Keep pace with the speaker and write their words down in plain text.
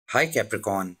Hi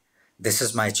Capricorn, this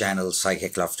is my channel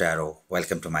Psychic Love Tarot.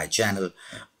 Welcome to my channel.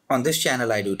 On this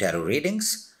channel I do tarot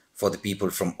readings for the people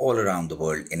from all around the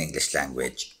world in English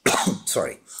language.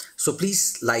 Sorry. So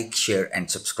please like, share and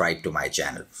subscribe to my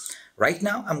channel. Right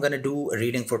now I'm going to do a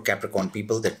reading for Capricorn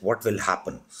people that what will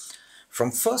happen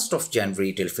from 1st of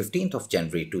January till 15th of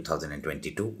January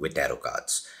 2022 with tarot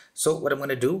cards. So what I'm going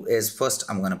to do is first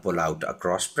I'm going to pull out a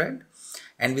cross spread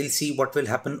and we'll see what will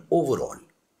happen overall.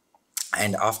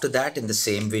 And after that, in the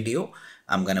same video,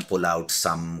 I'm going to pull out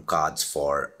some cards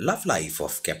for love life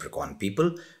of Capricorn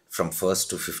people from 1st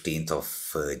to 15th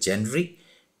of January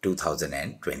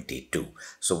 2022.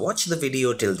 So watch the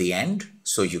video till the end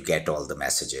so you get all the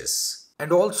messages.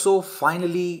 And also,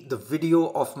 finally, the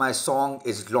video of my song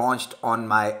is launched on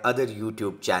my other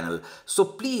YouTube channel. So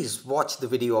please watch the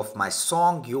video of my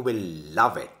song. You will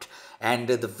love it. And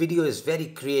the video is very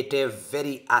creative,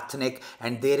 very ethnic,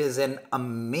 and there is an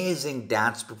amazing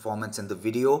dance performance in the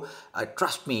video.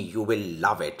 Trust me, you will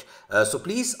love it. So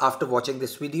please, after watching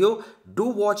this video, do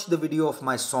watch the video of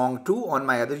my song too on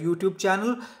my other YouTube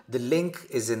channel. The link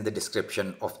is in the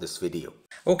description of this video.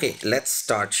 Okay, let's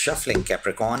start shuffling,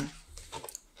 Capricorn.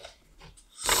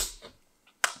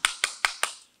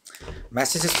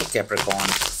 Messages for Capricorn,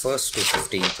 1st to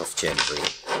 15th of January.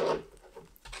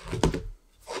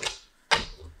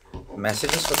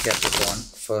 Messages for Capricorn,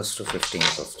 1st to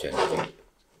 15th of January.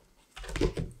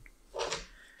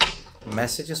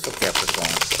 Messages for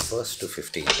Capricorn, 1st to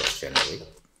 15th of January.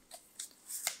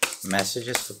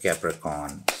 Messages for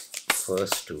Capricorn,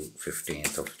 1st to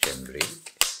 15th of January.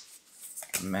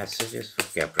 Messages for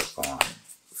Capricorn,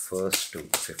 1st to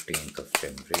 15th of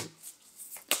January.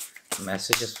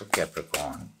 Messages for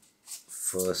Capricorn,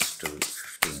 1st to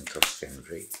 15th of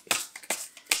January.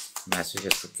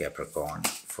 Messages for Capricorn,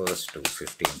 1st to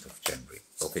 15th of January.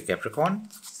 Okay, Capricorn.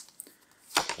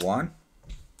 1,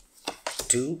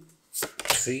 2,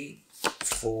 3,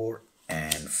 4,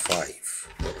 and 5.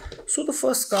 So the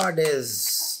first card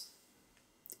is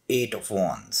 8 of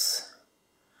Wands.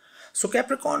 So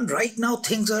Capricorn, right now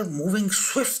things are moving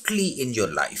swiftly in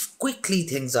your life. Quickly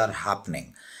things are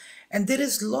happening. And there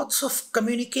is lots of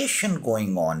communication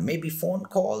going on, maybe phone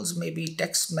calls, maybe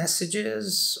text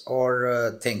messages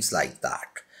or things like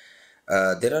that.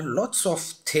 There are lots of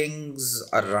things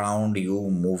around you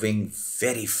moving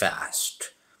very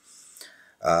fast.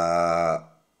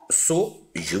 So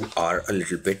you are a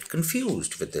little bit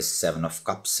confused with this 7 of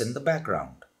Cups in the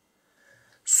background.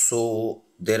 So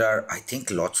there are, I think,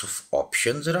 lots of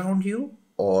options around you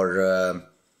or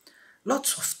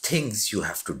lots of things you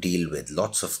have to deal with,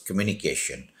 lots of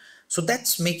communication. So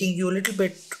that's making you a little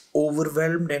bit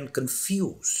overwhelmed and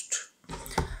confused.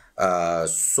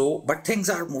 But things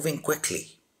are moving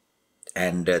quickly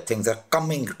and things are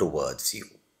coming towards you.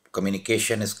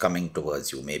 Communication is coming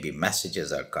towards you. Maybe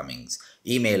messages are coming,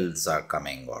 emails are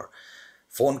coming, or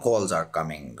phone calls are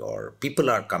coming, or people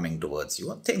are coming towards you,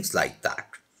 and things like that.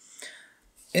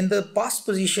 In the past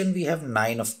position, we have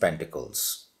 9 of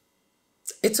Pentacles.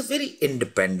 It's a very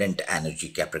independent energy,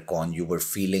 Capricorn. You were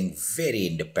feeling very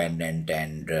independent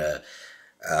and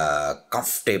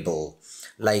comfortable,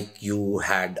 like you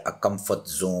had a comfort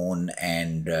zone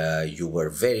and you were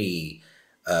very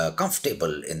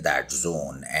comfortable in that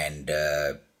zone. And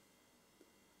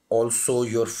also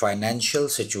your financial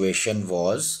situation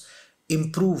was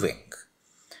improving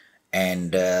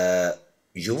and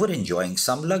you were enjoying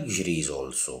some luxuries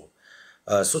also.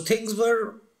 So things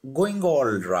were going all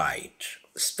right,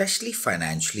 especially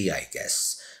financially, I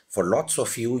guess. For lots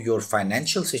of you, your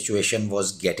financial situation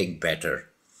was getting better.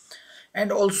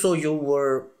 And also you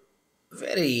were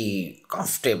very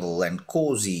comfortable and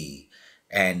cozy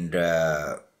and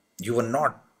you were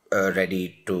not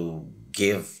ready to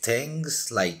give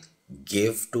things, like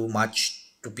give too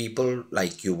much to people,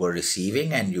 like you were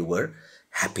receiving and you were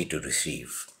happy to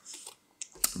receive.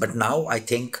 But now I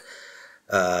think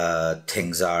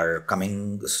things are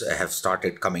have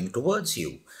started coming towards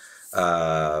you.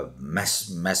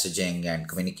 Messaging and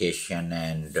communication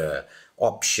and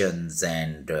options,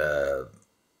 and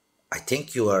I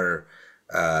think you are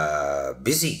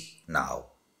busy now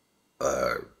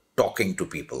talking to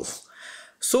people.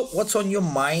 So what's on your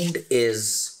mind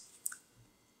is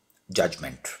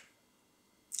judgment.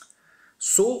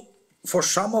 So for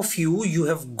some of you, you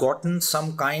have gotten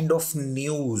some kind of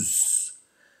news.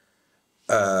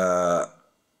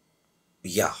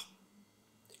 Yeah.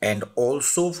 And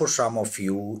also for some of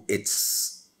you,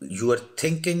 you are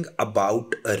thinking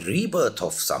about a rebirth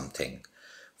of something.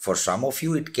 For some of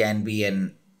you, it can be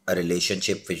a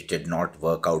relationship which did not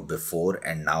work out before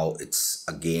and now it's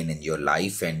again in your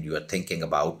life and you are thinking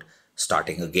about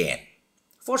starting again.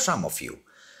 For some of you.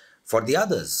 For the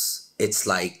others, it's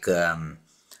like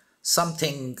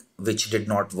something which did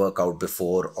not work out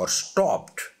before or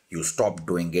stopped. You stopped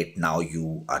doing it, now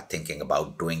you are thinking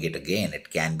about doing it again.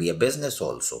 It can be a business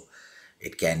also.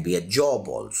 It can be a job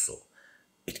also.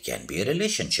 It can be a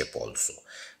relationship also.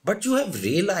 But you have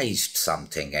realized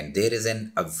something, and there is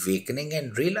an awakening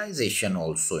and realization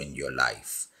also in your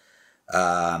life.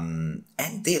 And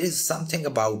there is something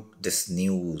about this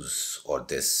news or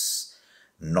this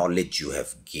knowledge you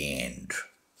have gained.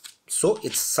 So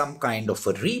it's some kind of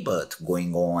a rebirth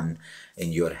going on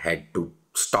in your head to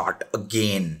start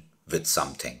again with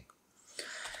something.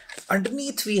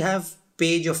 Underneath, we have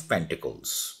Page of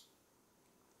Pentacles.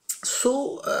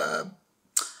 So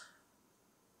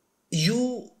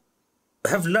you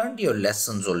have learned your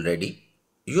lessons already.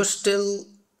 You're still,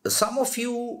 some of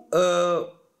you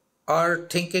are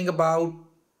thinking about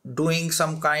doing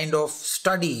some kind of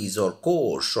studies or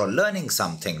course or learning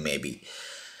something maybe.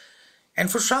 And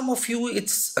for some of you,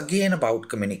 it's again about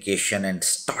communication and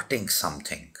starting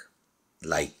something,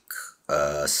 like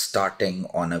starting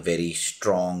on a very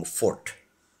strong foot.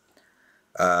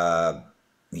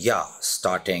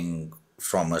 Starting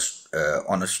from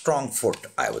on a strong foot,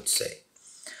 I would say.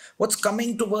 What's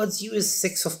coming towards you is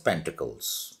Six of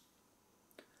Pentacles.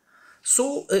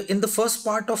 So in the first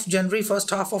part of January,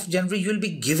 first half of January, you'll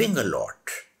be giving a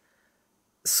lot.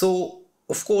 So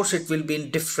of course it will be in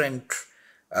different,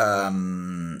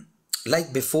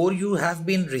 like before you have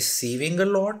been receiving a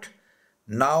lot,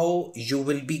 now you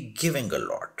will be giving a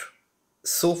lot.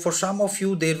 So for some of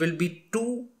you, there will be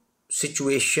two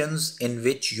situations in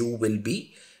which you will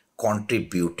be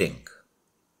contributing.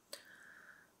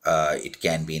 It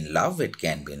can be in love, it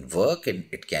can be in work, and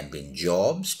it can be in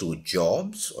jobs, two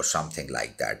jobs or something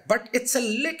like that. But it's a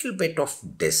little bit of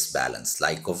disbalance,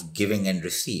 like of giving and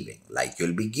receiving. Like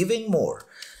you'll be giving more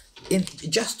in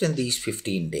just in these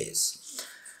 15 days.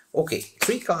 Okay,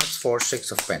 3 cards for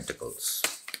Six of Pentacles.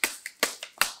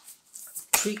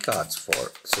 3 cards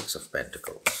for Six of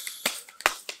Pentacles.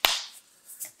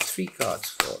 3 cards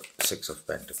for Six of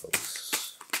Pentacles.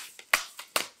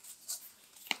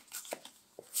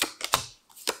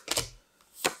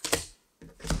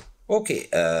 Okay,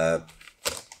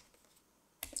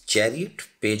 Chariot,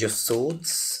 Page of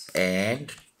Swords,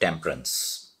 and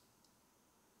Temperance.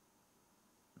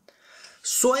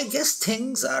 So I guess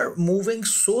things are moving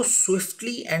so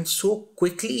swiftly and so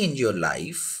quickly in your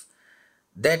life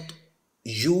that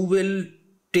you will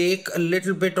take a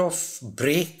little bit of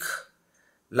break.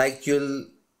 Like you'll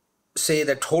say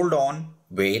that, hold on,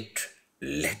 wait,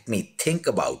 let me think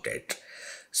about it.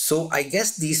 So I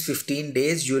guess these 15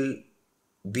 days you'll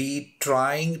be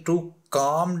trying to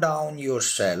calm down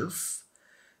yourself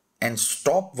and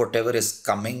stop whatever is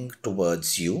coming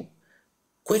towards you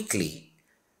quickly,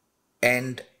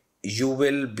 and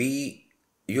you'll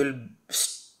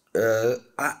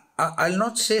I'll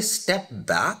not say step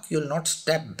back, you'll not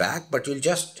step back, but you'll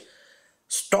just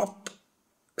stop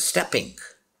stepping,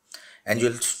 and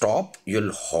you'll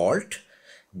halt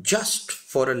just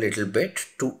for a little bit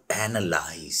to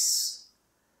analyze.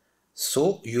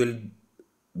 So you'll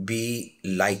be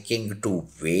liking to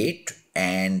wait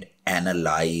and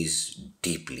analyze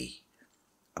deeply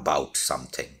about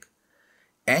something,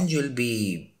 and you'll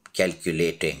be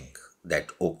calculating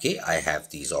that, okay, I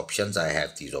have these options, I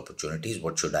have these opportunities,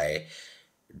 what should I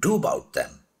do about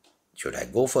them? Should I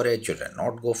go for it? Should I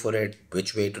not go for it?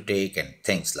 Which way to take, and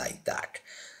things like that.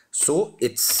 So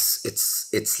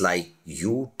it's like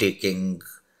you taking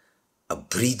a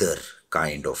breather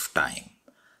kind of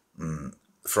time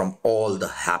from all the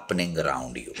happening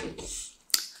around you.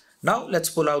 Now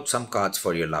let's pull out some cards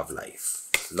for your love life.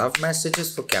 Love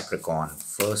messages for Capricorn,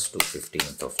 1st to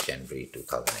 15th of January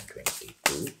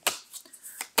 2022.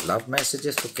 Love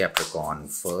messages for Capricorn,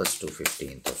 1st to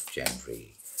 15th of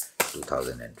January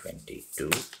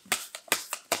 2022.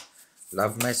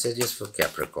 Love messages for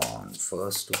Capricorn,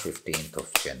 1st to 15th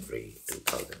of January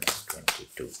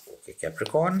 2022. Okay,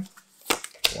 Capricorn.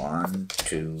 1,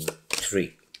 2,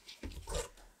 3.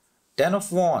 10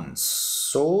 of Wands.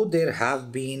 So there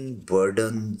have been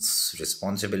burdens,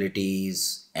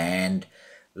 responsibilities, and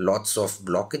lots of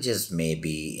blockages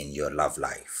maybe in your love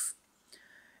life.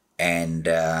 And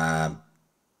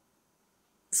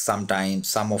sometimes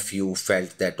some of you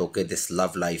felt that, okay, this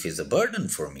love life is a burden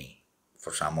for me.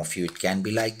 For some of you, it can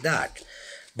be like that.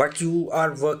 But you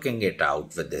are working it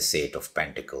out with this 8 of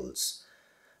Pentacles.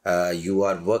 You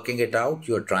are working it out.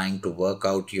 You're trying to work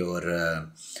out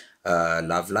your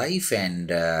love life,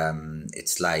 and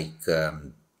it's like,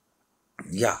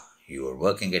 you're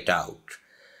working it out.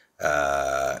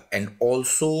 And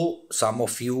also, some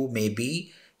of you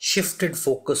maybe shifted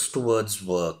focus towards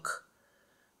work.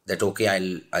 that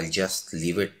okay, I'll just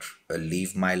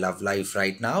leave my love life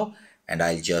right now, and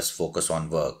I'll just focus on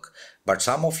work. But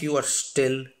some of you are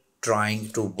still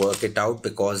trying to work it out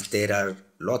because there are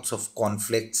lots of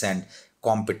conflicts and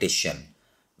competition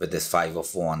with this Five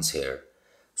of Wands here.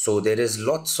 So there is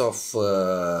there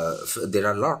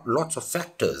are lots of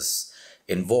factors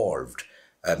involved,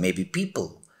 maybe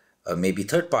people, maybe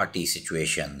third party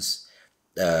situations.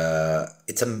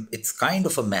 It's kind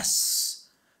of a mess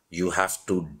you have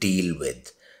to deal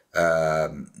with.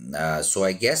 So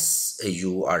I guess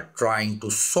you are trying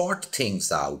to sort things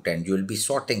out, and you'll be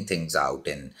sorting things out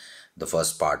in the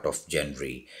first part of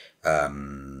January.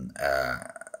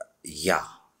 Yeah,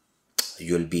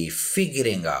 you'll be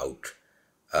figuring out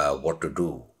what to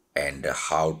do and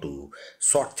how to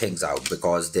sort things out,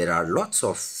 because there are lots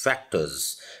of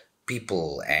factors,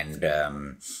 people, and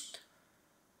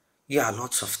yeah,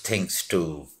 lots of things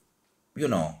to, you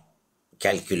know,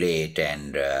 calculate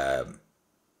and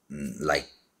like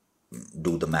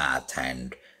do the math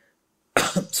and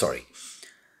sorry.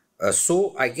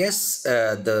 So I guess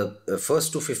the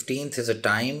 1st to 15th is a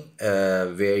time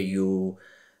where you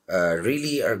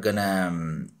really are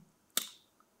gonna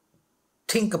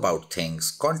think about things,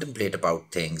 contemplate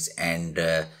about things, and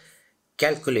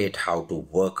calculate how to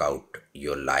work out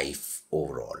your life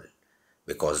overall,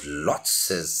 because lots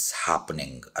is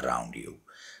happening around you.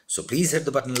 So please hit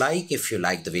the button like if you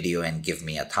like the video and give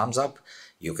me a thumbs up.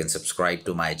 You can subscribe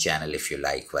to my channel if you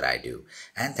like what I do.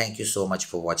 And thank you so much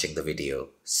for watching the video.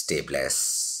 Stay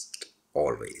blessed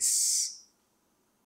always.